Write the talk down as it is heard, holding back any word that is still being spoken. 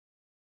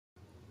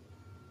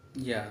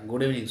Yeah,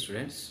 good evening,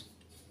 students.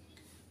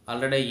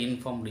 Already I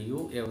informed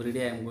you every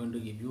day I am going to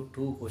give you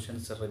two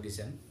questions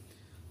revision.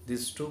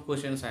 These two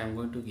questions I am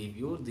going to give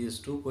you. These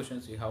two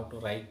questions you have to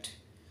write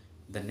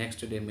the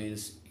next day,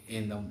 means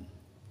in the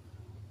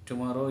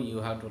tomorrow you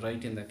have to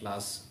write in the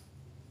class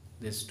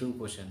these two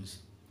questions.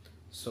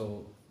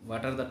 So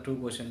what are the two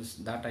questions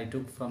that I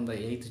took from the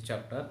 8th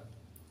chapter,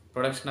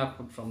 production of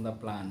food from the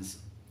plants.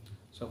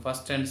 So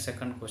first and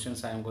second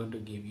questions I am going to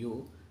give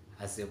you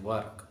as a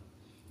work.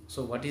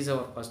 So what is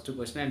our first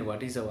question and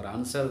what is our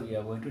answer we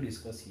are going to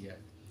discuss here.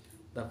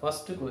 The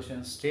first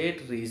question,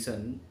 state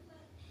reason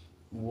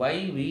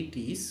why wheat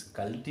is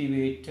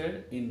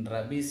cultivated in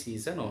Rabi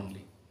season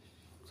only.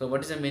 So what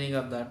is the meaning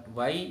of that?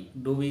 Why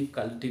do we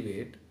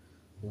cultivate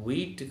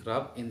wheat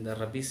crop in the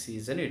Rabi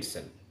season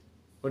itself?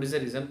 What is the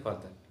reason for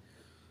that?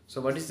 So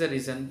what is the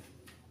reason?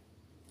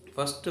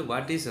 First,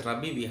 what is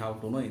Rabi we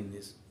have to know in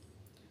this.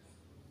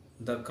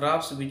 The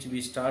crops which we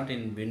start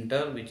in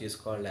winter, which is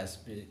called as,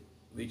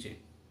 which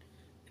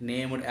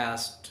named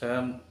as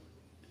termed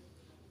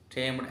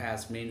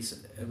as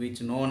means which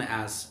known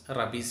as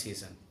Rabi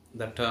season,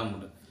 the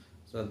termed.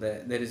 So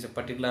there is a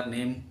particular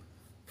name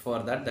for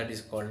that, that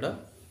is called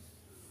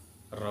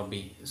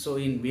Rabi. So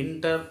in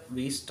winter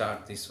we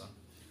start this one.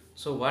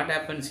 So what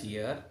happens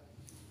here,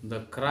 the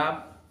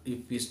crop,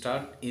 if we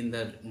start in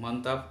the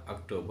month of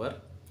October,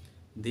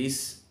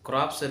 these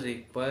crops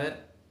require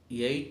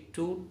 8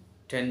 to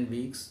 10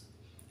 weeks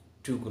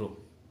to grow.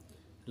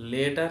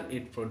 Later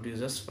it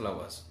produces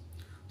flowers.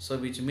 So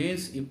which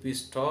means if we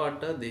start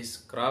this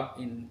crop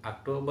in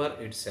October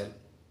itself,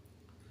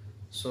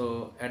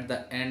 so at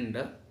the end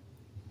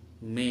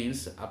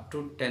means up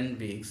to 10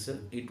 weeks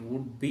it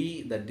would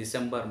be the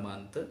December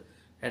month.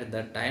 At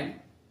that time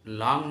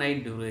long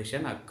night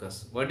duration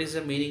occurs. What is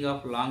the meaning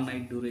of long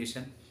night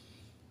duration?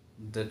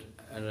 The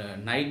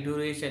night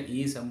duration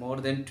is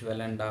more than 12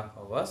 and a half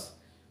hours,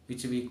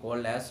 which we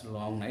call as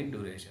long night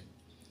duration.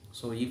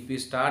 So if we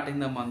start in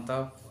the month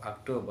of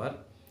October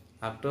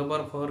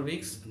 4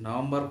 weeks,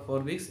 November 4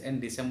 weeks and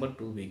December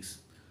 2 weeks.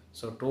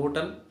 So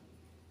total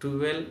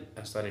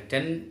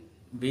 10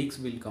 weeks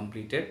will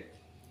completed.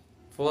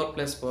 4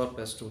 plus 4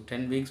 plus 2,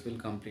 10 weeks will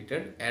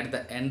completed. At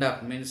the end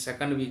of means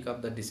second week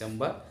of the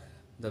December,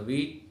 the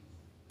wheat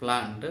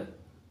plant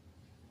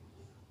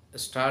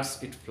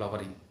starts its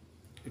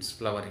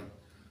flowering.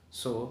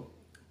 So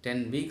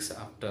 10 weeks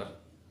after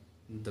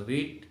the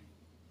wheat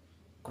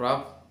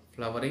crop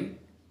flowering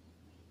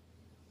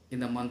in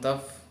the month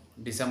of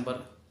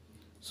December,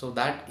 so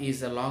that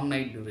is a long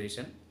night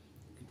duration,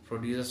 it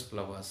produces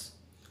flowers.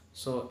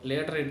 So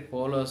later it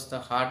follows the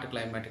hot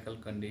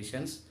climatical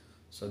conditions,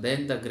 so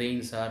then the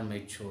grains are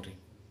maturing.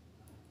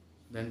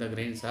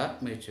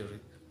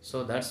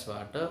 So that's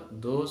what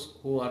those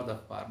who are the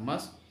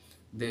farmers,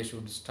 they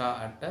should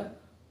start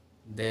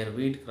their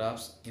wheat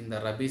crops in the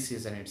Rabi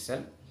season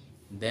itself.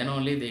 Then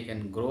only they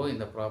can grow in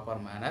the proper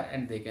manner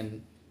and they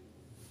can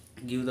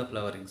give the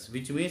flowerings.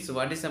 Which means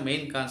what is the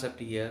main concept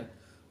here?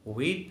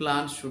 Wheat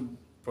plants should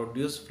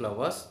produce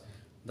flowers.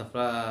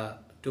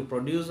 To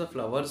produce the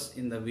flowers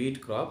in the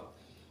wheat crop,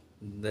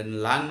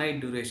 then long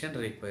night duration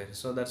required.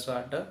 So that's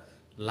what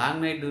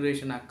long night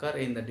duration occur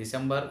in the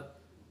December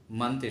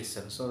month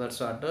itself. So that's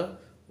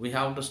what we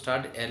have to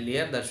start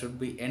earlier. That should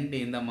be end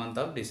in the month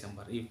of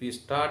December. If we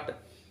start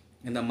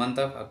in the month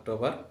of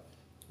October,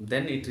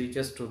 then it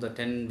reaches to the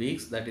 10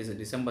 weeks, that is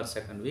December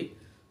second week.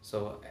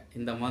 So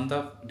in the month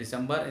of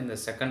December, in the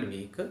second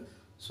week,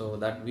 so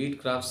that wheat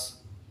crops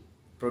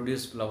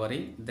produce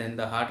flowering. Then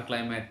the hot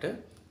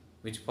climate,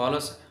 which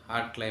follows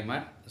hot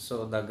climate,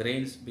 so the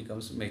grains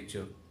becomes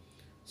mature.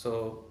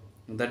 So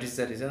that is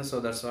the reason. So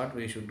that's what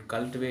we should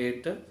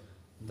cultivate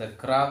the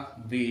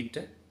crop wheat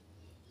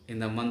in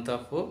the month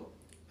of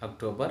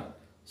October,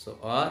 so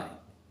or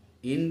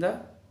in the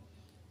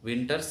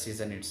winter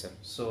season itself.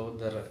 So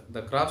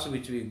the crops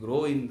which we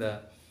grow in the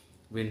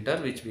winter,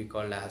 which we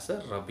call as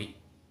a Rabi.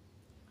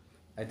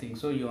 I think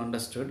so you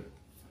understood.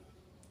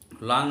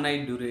 Long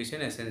night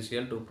duration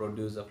essential to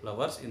produce the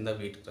flowers in the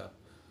wheat crop.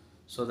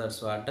 So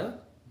that's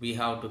what we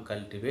have to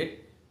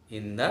cultivate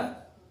in the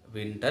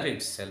winter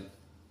itself.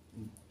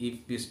 If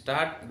we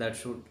start, that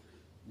should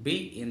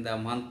be in the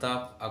month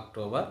of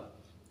October.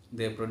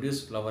 They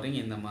produce flowering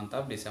in the month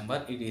of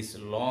December. It is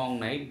long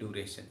night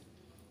duration.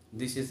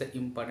 This is the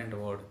important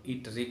word.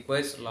 It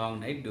requires long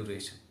night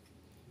duration.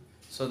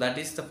 So that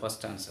is the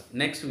first answer.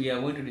 Next we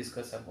are going to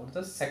discuss about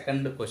the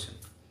second question.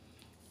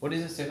 What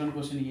is the second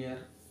question here?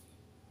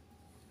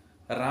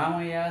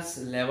 Ramaya's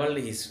level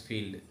is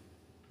filled.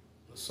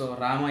 So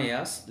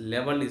Ramaya's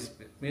level is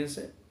means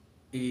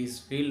his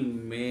field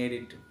made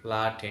it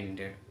flat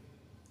ended.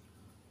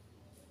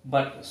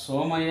 But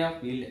Somaya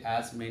field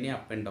has many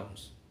up and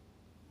downs.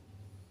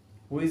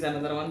 Who is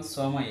another one?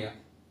 Somaya.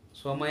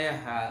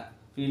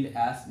 Field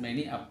has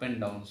many up and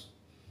downs.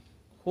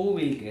 Who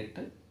will get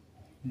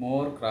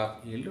more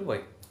crop yield? Why?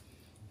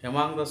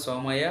 Among the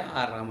Somaya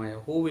or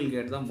Ramaya, who will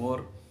get the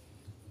more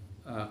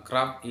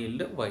crop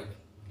yield? Why?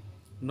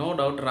 No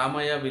doubt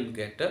Ramaya will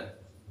get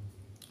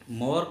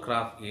more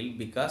crop yield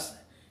because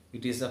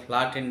it is a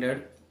flat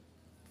ended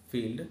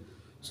field.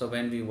 So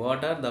when we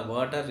water, the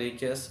water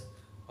reaches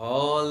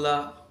all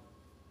the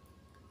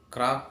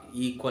crop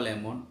equal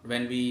amount.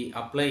 When we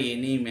apply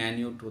any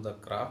manure to the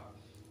crop,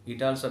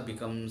 it also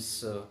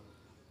becomes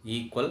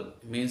equal,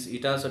 means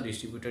it also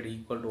distributed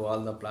equal to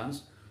all the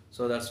plants.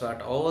 So that's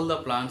what all the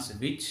plants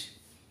which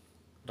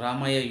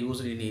Ramaya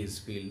used in his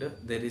field,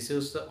 they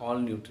receive all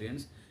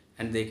nutrients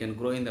and they can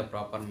grow in the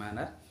proper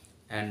manner,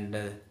 and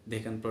they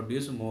can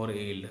produce more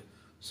yield.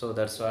 So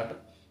that's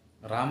what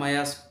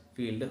Ramaya's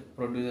field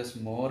produces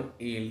more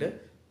yield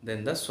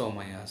than the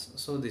Somaya's.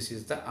 So this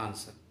is the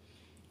answer.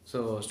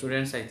 So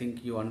students, I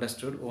think you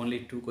understood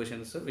only two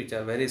questions which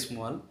are very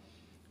small.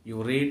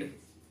 You read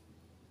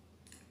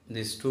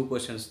these two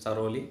questions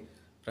thoroughly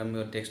from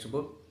your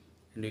textbook,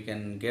 and you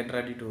can get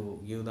ready to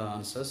give the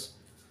answers,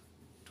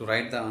 to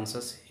write the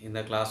answers in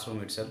the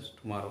classroom itself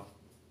tomorrow.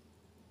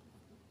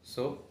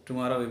 So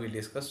tomorrow we will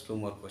discuss two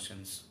more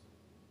questions.